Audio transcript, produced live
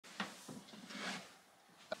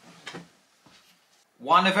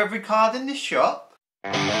One of every card in this shop?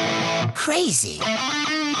 Crazy.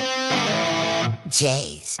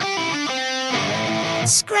 J's.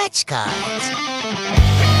 Scratch cards.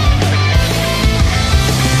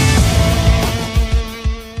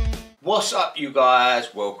 What's up, you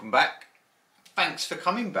guys? Welcome back. Thanks for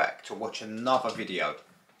coming back to watch another video.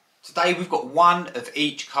 Today we've got one of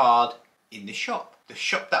each card in the shop. The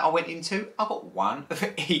shop that I went into, I got one of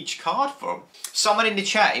each card from. Someone in the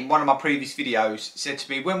chat in one of my previous videos said to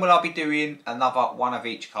me, when will I be doing another one of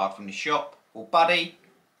each card from the shop? Well, buddy,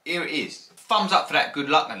 here it is. Thumbs up for that, good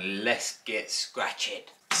luck, and let's get scratching.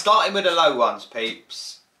 Starting with the low ones,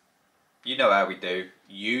 peeps. You know how we do.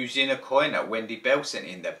 Using a coin that Wendy Bell sent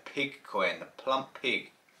in, the pig coin, the plump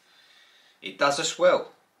pig. It does us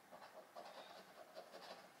well.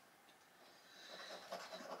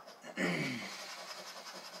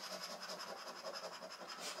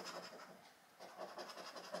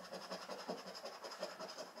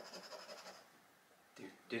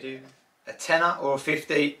 A tenner or a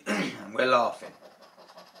 50 and we're laughing.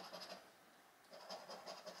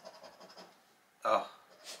 Oh.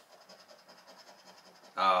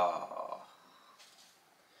 Oh.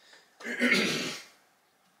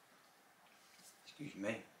 Excuse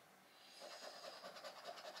me.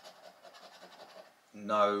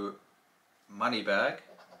 No money bag.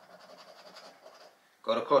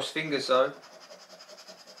 Got to cross fingers though.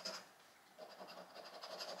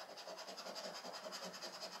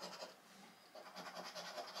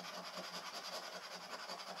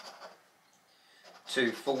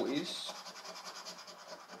 Two 40s.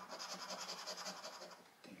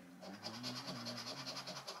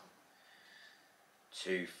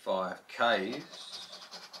 Two 5Ks.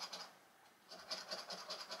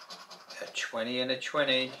 A 20 and a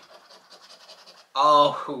 20.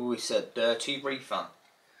 Oh, it's a dirty refund.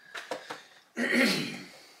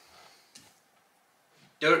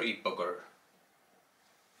 Dirty bugger.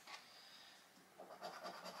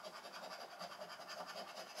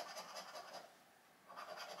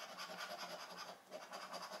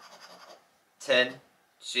 Ten,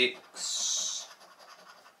 6,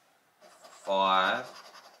 5,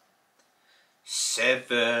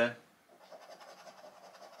 7,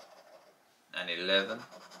 and 11,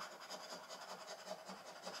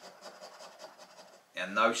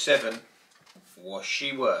 and no 7. What's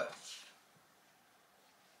she worth?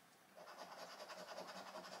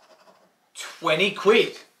 20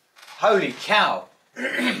 quid. Holy cow.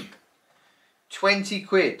 20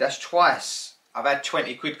 quid. That's twice. I've had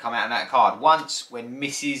 20 quid come out on that card. Once when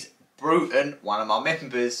Mrs. Bruton, one of my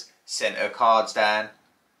members, sent her cards down.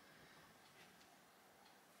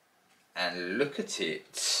 And look at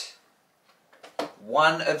it.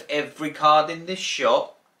 One of every card in this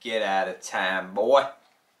shop. Get out of town, boy.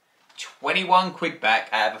 21 quid back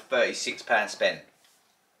out of a £36 spent.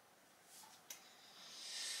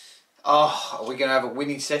 Oh, are we going to have a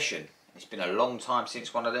winning session? It's been a long time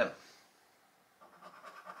since one of them.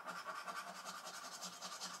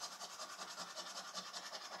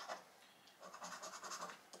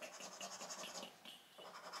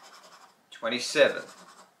 27,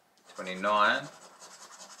 29,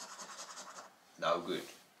 no good.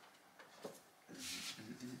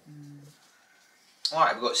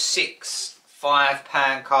 Alright, we've got 6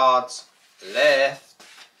 £5 cards left.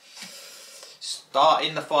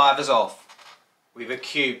 Starting the fivers off with a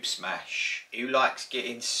cube smash. Who likes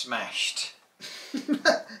getting smashed?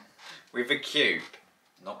 With a cube.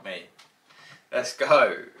 Not me. Let's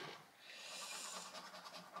go.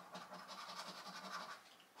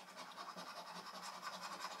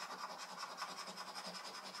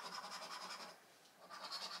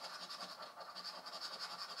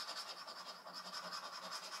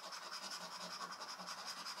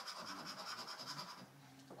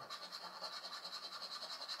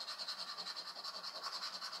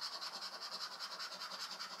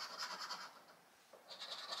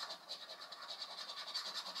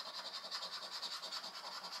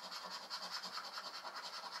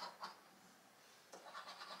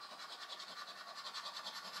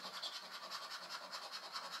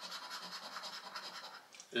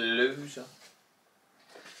 Loser.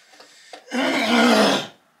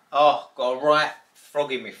 Oh, got a right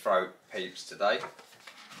frog in my throat, peeps, today.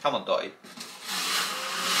 Come on, Dotty.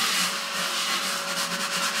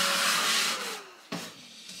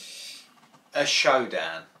 A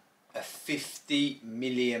showdown. A £50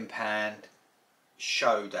 million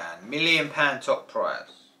showdown. £1 million top prize.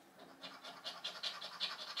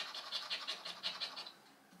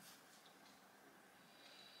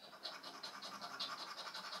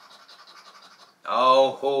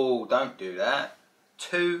 Oh, don't do that.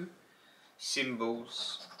 2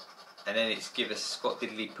 symbols And then it's give us Scott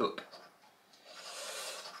Diddley Poop.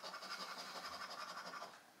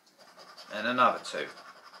 And another 2.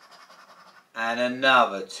 And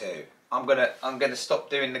another 2. I'm gonna stop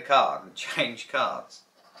doing the card and change cards.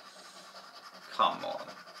 Come on.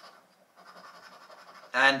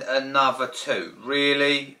 And another 2.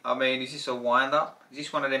 Really? I mean, is this a wind up? Is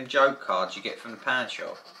this one of them joke cards you get from the pan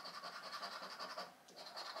shop?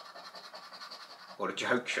 Or the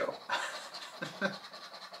joke shop?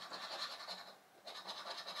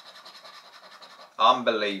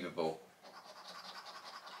 Unbelievable.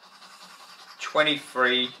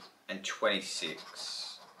 23 and 26.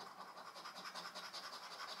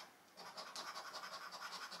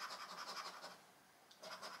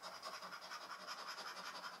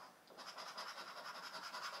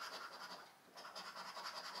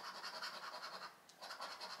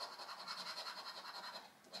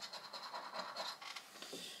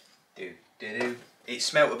 It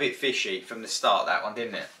smelt a bit fishy from the start, that one,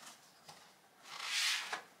 didn't it?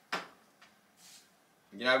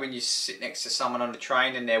 You know when you sit next to someone on the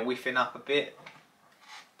train and they're whiffing up a bit?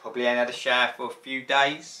 Probably ain't had a shower for a few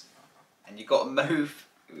days and you got to move.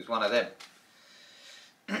 It was one of them.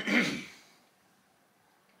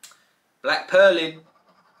 Black Purlin.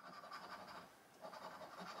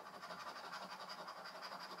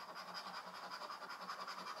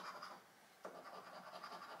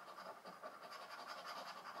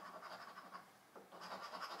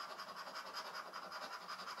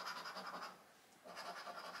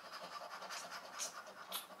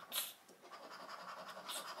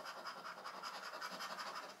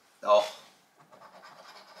 Oh.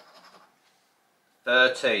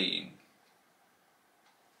 13.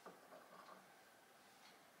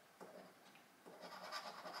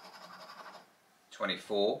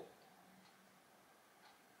 24.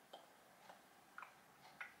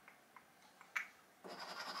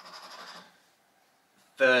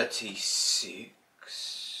 36.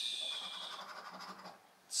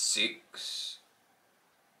 6.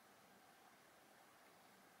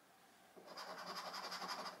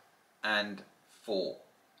 4.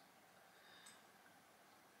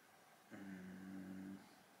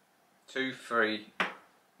 2, 3,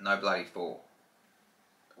 no bloody 4.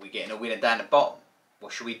 Are we getting a winner down the bottom?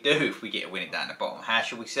 What should we do if we get a winner down the bottom? How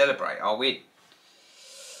should we celebrate our win?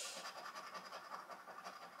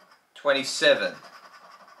 27,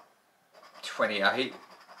 28,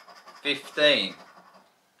 15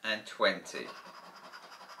 and 20.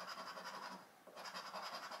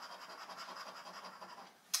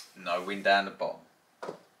 No win down the bottom.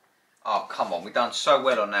 Oh, come on, we've done so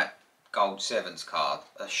well on that gold sevens card.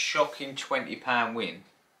 A shocking £20 win.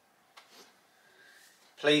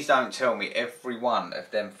 Please don't tell me every one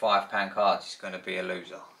of them £5 cards is going to be a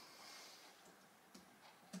loser.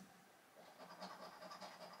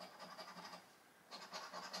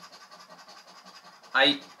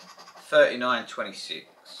 8, 39, 26.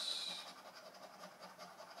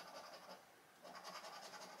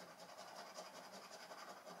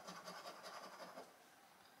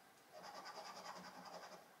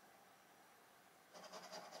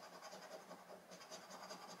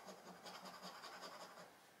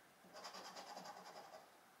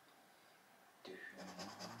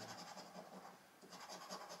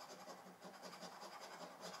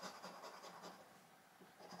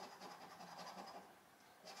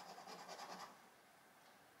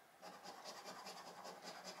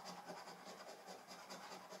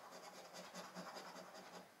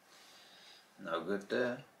 No good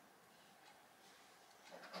there.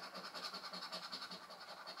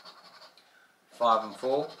 5 and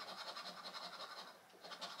 4.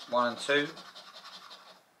 1 and 2.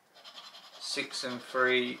 6 and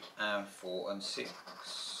 3 and 4 and 6.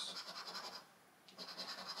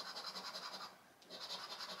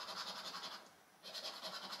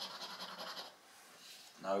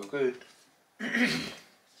 No good.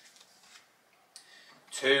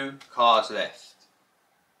 2 cards left.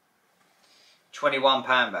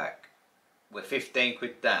 £21 back. We're 15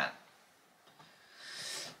 quid down.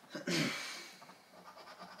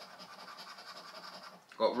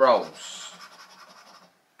 Got rolls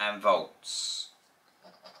and volts.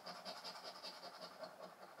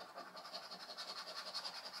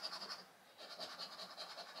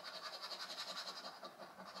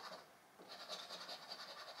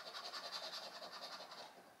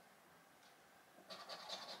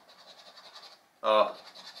 Oh.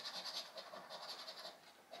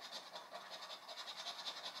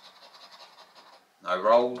 No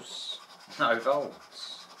rolls, no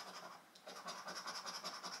volts.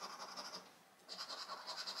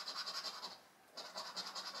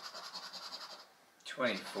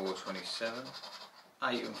 £24, £27,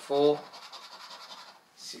 8 and 4,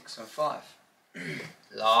 6 and 5.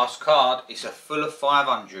 Last card is a full of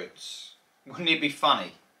 500s. Wouldn't it be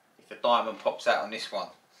funny if a diamond pops out on this one?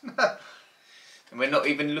 And we're not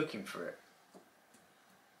even looking for it.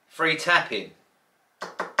 Free tapping.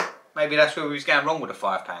 Maybe that's where we was going wrong with the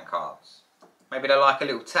 £5 cards. Maybe they like a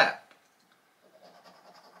little tap.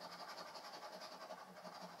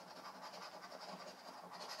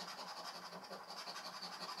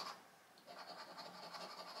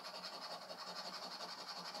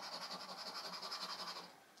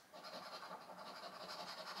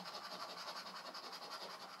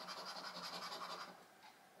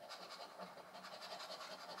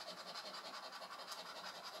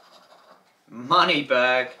 Money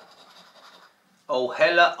bag. Oh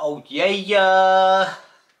hella, oh yeah.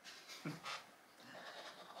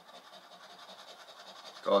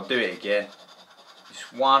 Go on, do it again.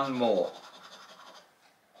 Just one more.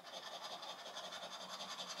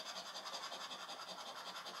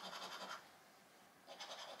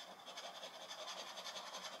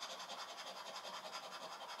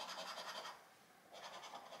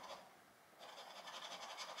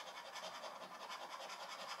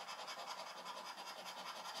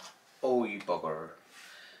 Oh, you bugger.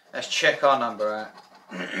 Let's check our number out.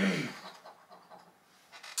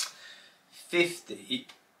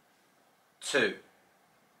 52.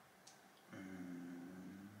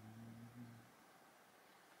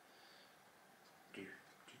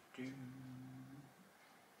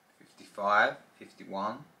 55,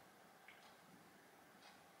 51,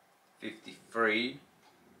 53,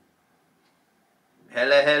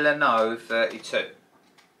 hella no, 32.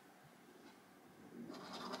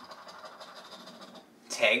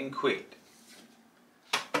 10 quid.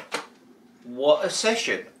 What a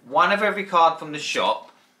session. One of every card from the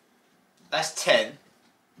shop. That's 10.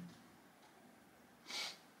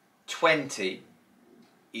 20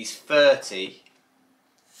 is 30.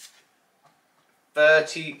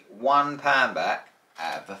 £31 back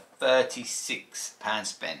out of a £36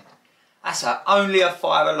 spent. That's only a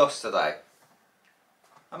 £5 loss today.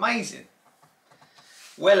 Amazing.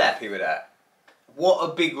 Well happy with that. What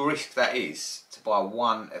a big risk that is to buy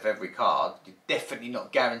one of every card. You're definitely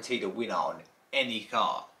not guaranteed a winner on any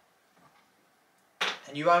card.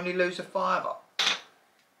 And you only lose a £5.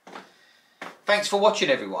 Thanks for watching,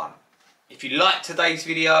 everyone. If you liked today's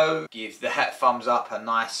video, give that thumbs up a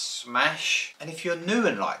nice smash. And if you're new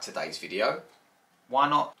and like today's video, why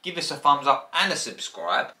not give us a thumbs up and a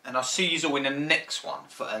subscribe. And I'll see you all in the next one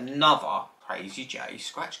for another Crazy J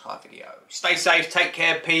scratch card video. Stay safe, take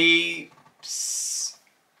care, peeps,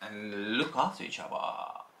 and look after each other.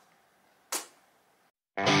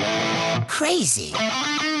 Crazy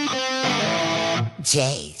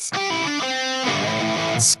J's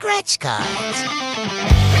Scratch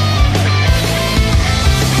Cards.